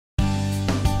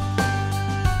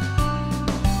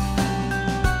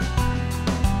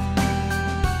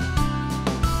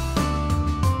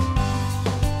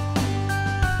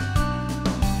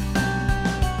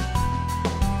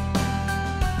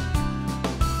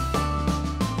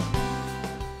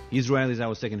Israel is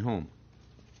our second home.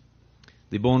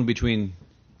 The bond between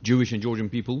Jewish and Georgian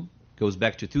people goes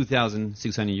back to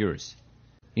 2,600 years.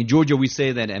 In Georgia, we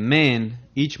say that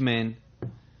each man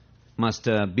must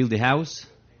build a house,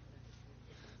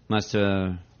 must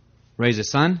raise a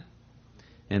son,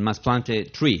 and must plant a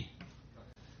tree.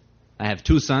 I have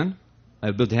 2 sons.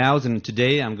 I've built a house, and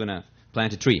today I'm going to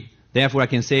plant a tree. Therefore, I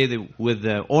can say that with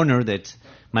honor that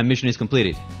my mission is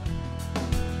completed.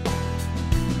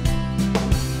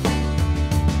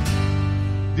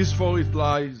 This forest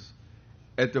lies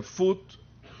at the foot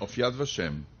of Yad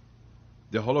Vashem,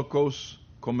 the Holocaust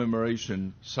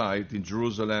commemoration site in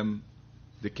Jerusalem,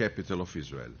 the capital of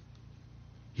Israel.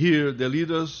 Here, the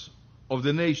leaders of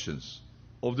the nations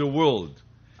of the world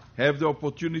have the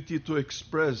opportunity to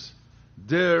express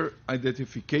their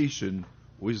identification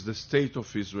with the state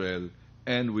of Israel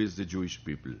and with the Jewish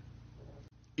people.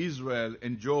 Israel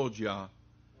and Georgia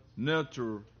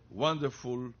nurture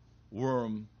wonderful,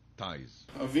 warm ties.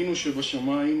 אבינו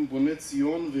שבשמיים, בונה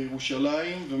ציון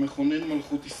וירושלים ומכונן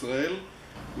מלכות ישראל.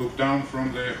 Look down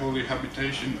from the holy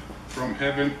habitation from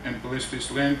heaven and bless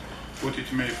this land, that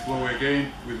it may flow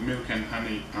again with milk and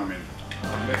honey. Amen.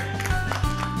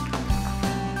 Amen.